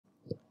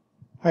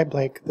Hi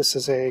Blake, this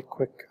is a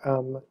quick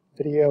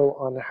video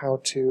on how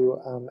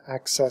to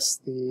access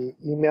the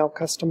email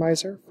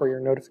customizer for your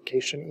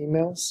notification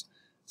emails.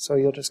 So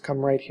you'll just come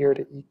right here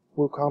to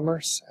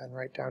WooCommerce and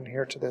right down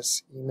here to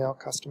this email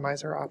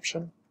customizer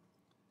option.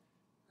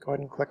 Go ahead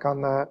and click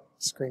on that.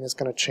 The screen is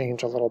going to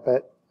change a little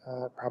bit.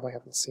 Probably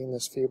haven't seen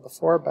this view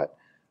before, but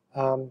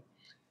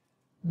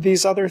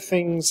these other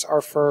things are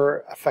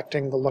for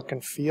affecting the look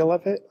and feel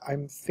of it.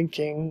 I'm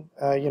thinking,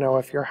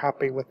 if you're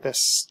happy with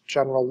this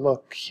general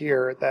look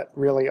here, that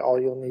really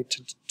all you'll need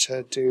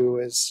to do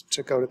is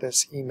to go to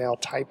this email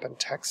type and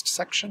text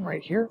section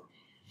right here.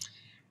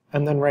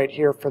 And then right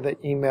here for the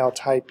email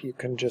type, you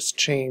can just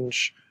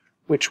change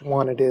which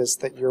one it is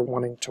that you're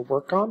wanting to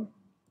work on.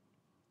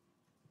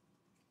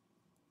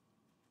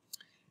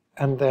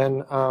 And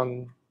then,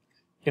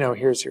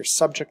 here's your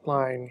subject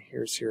line,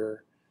 here's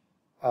your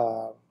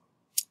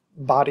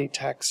body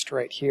text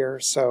right here.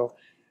 So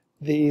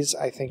these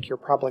I think you're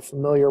probably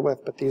familiar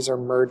with, but these are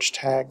merge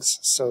tags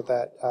so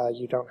that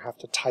you don't have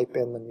to type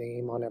in the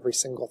name on every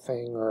single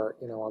thing, or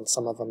on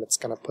some of them it's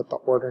going to put the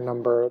order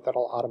number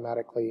that'll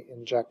automatically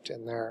inject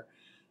in there.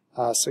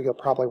 So you'll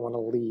probably want to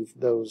leave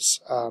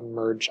those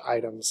merge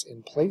items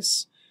in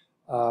place,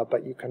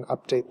 but you can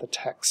update the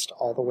text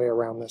all the way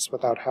around this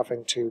without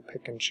having to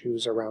pick and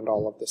choose around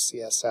all of the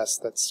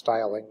CSS that's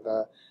styling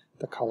the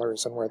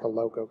colors and where the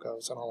logo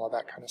goes and all of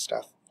that kind of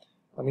stuff.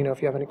 Let me know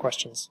if you have any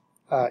questions.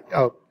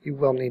 You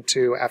will need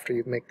to, after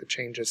you make the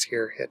changes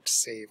here, hit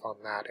save on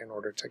that in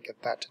order to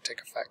get that to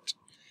take effect.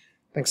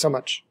 Thanks so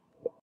much.